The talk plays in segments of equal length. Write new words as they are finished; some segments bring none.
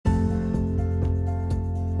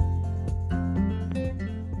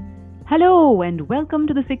Hello, and welcome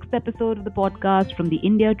to the sixth episode of the podcast from the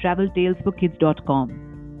India Travel Tales for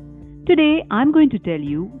Kids.com. Today, I'm going to tell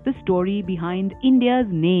you the story behind India's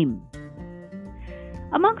name.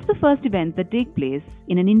 Amongst the first events that take place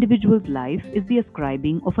in an individual's life is the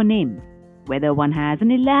ascribing of a name. Whether one has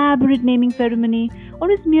an elaborate naming ceremony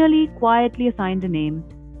or is merely quietly assigned a name,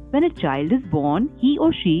 when a child is born, he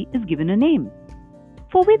or she is given a name.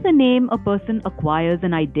 For with a name, a person acquires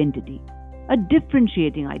an identity, a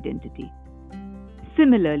differentiating identity.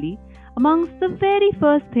 Similarly, amongst the very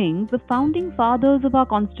first things the founding fathers of our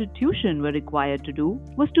constitution were required to do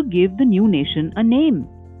was to give the new nation a name.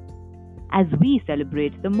 As we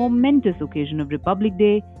celebrate the momentous occasion of Republic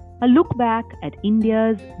Day, a look back at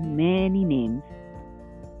India's many names.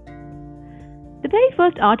 The very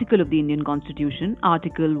first article of the Indian Constitution,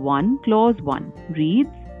 Article 1, Clause 1, reads,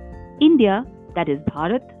 India, that is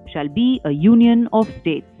Bharat, shall be a union of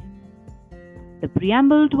states. The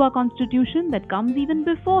preamble to our constitution that comes even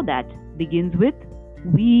before that begins with,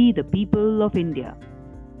 We the people of India.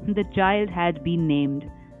 The child had been named.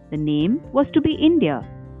 The name was to be India,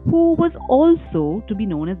 who was also to be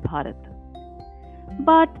known as Bharat.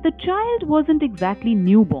 But the child wasn't exactly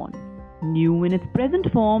newborn. New in its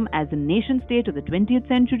present form as a nation-state of the 20th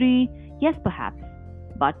century, yes perhaps.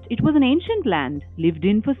 But it was an ancient land, lived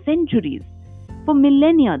in for centuries. For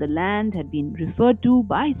millennia the land had been referred to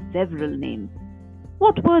by several names.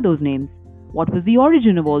 What were those names? What was the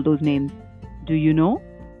origin of all those names? Do you know?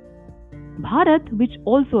 Bharat, which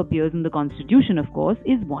also appears in the constitution of course,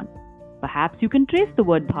 is one. Perhaps you can trace the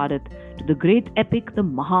word Bharat to the great epic the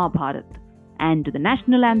Mahabharat and to the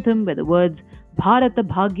national anthem where the words Bharata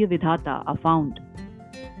Bhagya Vidhata are found.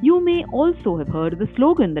 You may also have heard of the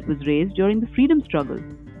slogan that was raised during the freedom struggle,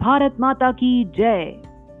 Bharat Mata Ki Jai.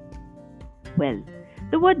 Well,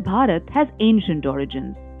 the word Bharat has ancient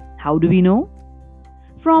origins. How do we know?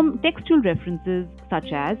 From textual references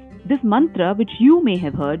such as this mantra which you may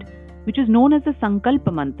have heard, which is known as the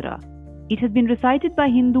Sankalpa Mantra. It has been recited by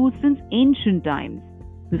Hindus since ancient times,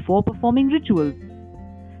 before performing rituals.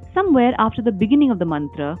 Somewhere after the beginning of the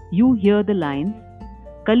mantra, you hear the lines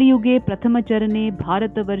Kali Yuge Prathama Charane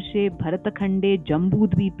Bharata Varshe Bharatakhande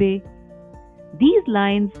Jambudvipe. These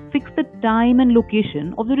lines fix the time and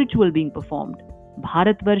location of the ritual being performed.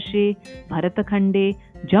 Bharat Varshe, Bharatakhande,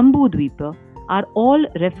 Jambudvipa are all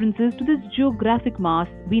references to this geographic mass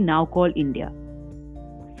we now call India.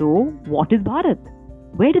 So, what is Bharat?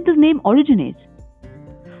 Where did this name originate?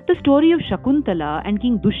 The story of Shakuntala and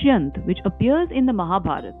King Dushyant, which appears in the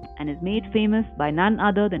Mahabharata and is made famous by none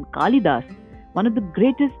other than Kalidas, one of the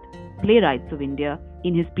greatest playwrights of India,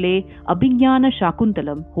 in his play Abhignana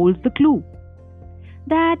Shakuntalam, holds the clue.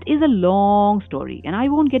 That is a long story and I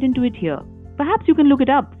won't get into it here. Perhaps you can look it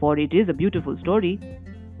up, for it is a beautiful story.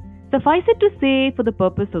 Suffice it to say, for the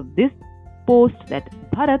purpose of this post, that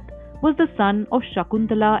Bharat was the son of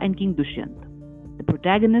Shakuntala and King Dushyant, the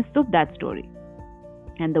protagonists of that story.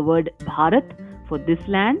 And the word Bharat for this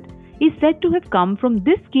land is said to have come from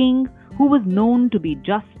this king who was known to be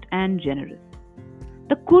just and generous.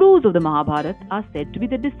 The Kurus of the Mahabharata are said to be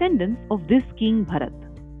the descendants of this king Bharat.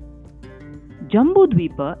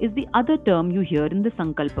 Jambudvipa is the other term you hear in the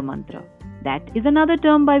Sankalpa Mantra. That is another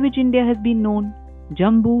term by which India has been known.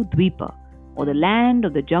 Jambu Dvipa, or the land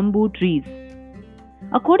of the Jambu trees.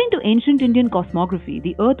 According to ancient Indian cosmography,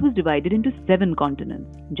 the earth was divided into 7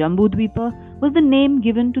 continents. Jambu Dvipa was the name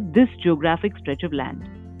given to this geographic stretch of land.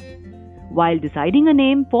 While deciding a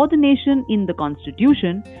name for the nation in the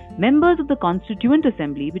constitution, members of the Constituent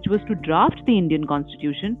Assembly, which was to draft the Indian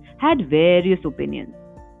constitution, had various opinions.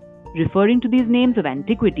 Referring to these names of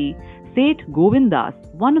antiquity, Seth Govindas,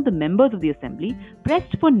 one of the members of the assembly,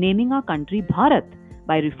 pressed for naming our country Bharat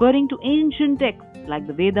by referring to ancient texts like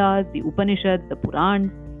the Vedas, the Upanishads, the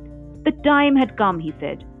Purans. The time had come, he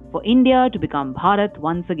said, for India to become Bharat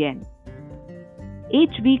once again.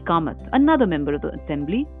 H.V. Kamath, another member of the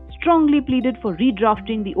assembly, strongly pleaded for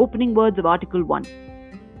redrafting the opening words of Article 1.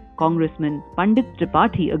 Congressman Pandit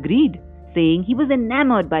Tripathi agreed, saying he was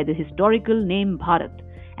enamored by the historical name Bharat,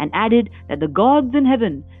 and added that the gods in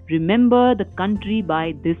heaven remember the country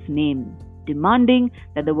by this name, demanding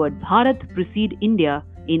that the word Bharat precede India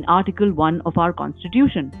in Article 1 of our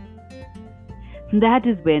Constitution. That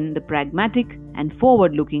is when the pragmatic and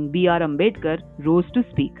forward-looking B.R. Ambedkar rose to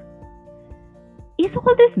speak. Is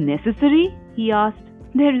all this necessary? He asked.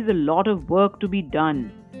 There is a lot of work to be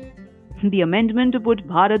done. The amendment to put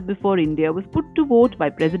Bharat before India was put to vote by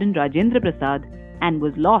President Rajendra Prasad and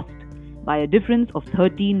was lost by a difference of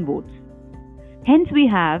 13 votes. Hence we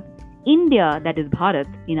have India, that is Bharat,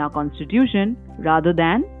 in our constitution rather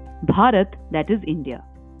than Bharat, that is India.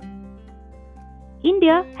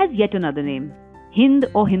 India has yet another name, Hind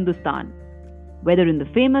or Hindustan. Whether in the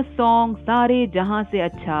famous song Sare Jahan Se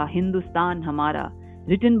Acha Hindustan Hamara,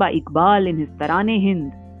 written by Iqbal in his Tarane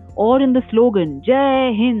Hind, or in the slogan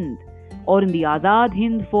Jai Hind, or in the Azad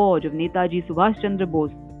Hind Fauj of Netaji Subhash Chandra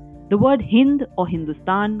Bose, the word Hind or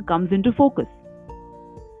Hindustan comes into focus.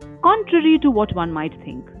 Contrary to what one might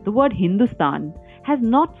think, the word Hindustan has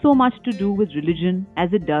not so much to do with religion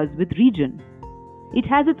as it does with region. It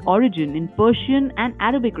has its origin in Persian and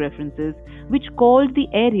Arabic references which called the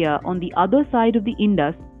area on the other side of the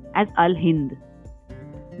Indus as Al-Hind.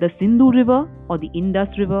 The Sindhu River or the Indus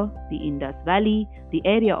River, the Indus Valley, the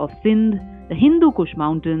area of Sindh, the Hindu Kush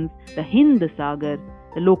Mountains, the Hind Sagar,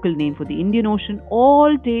 the local name for the Indian Ocean,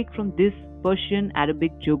 all take from this Persian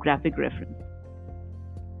Arabic geographic reference.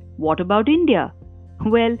 What about India?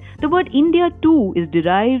 Well, the word India too is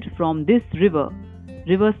derived from this river,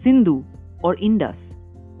 River Sindhu or Indus.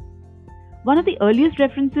 One of the earliest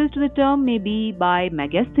references to the term may be by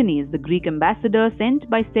Megasthenes, the Greek ambassador sent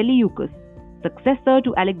by Seleucus, successor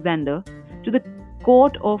to Alexander, to the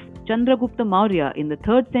court of Chandragupta Maurya in the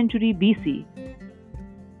 3rd century BC.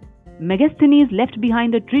 Megasthenes left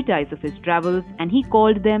behind a treatise of his travels and he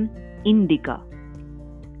called them Indica.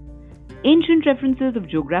 Ancient references of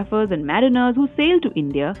geographers and mariners who sailed to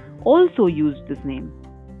India also used this name.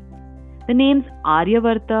 The names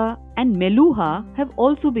Aryavarta and Meluha have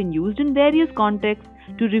also been used in various contexts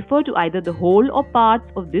to refer to either the whole or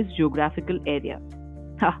parts of this geographical area.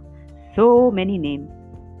 Ha! So many names.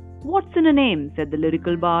 What's in a name, said the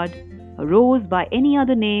lyrical bard. A rose by any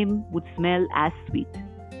other name would smell as sweet,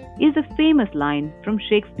 is a famous line from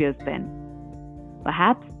Shakespeare's pen.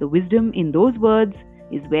 Perhaps the wisdom in those words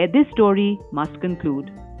is where this story must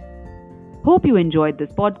conclude. Hope you enjoyed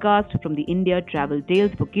this podcast from the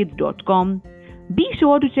IndiaTravelTalesForKids.com. Be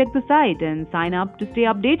sure to check the site and sign up to stay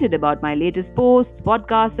updated about my latest posts,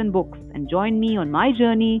 podcasts, and books, and join me on my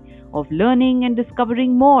journey of learning and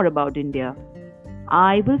discovering more about India.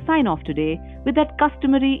 I will sign off today with that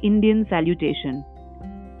customary Indian salutation.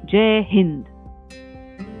 Jai Hind.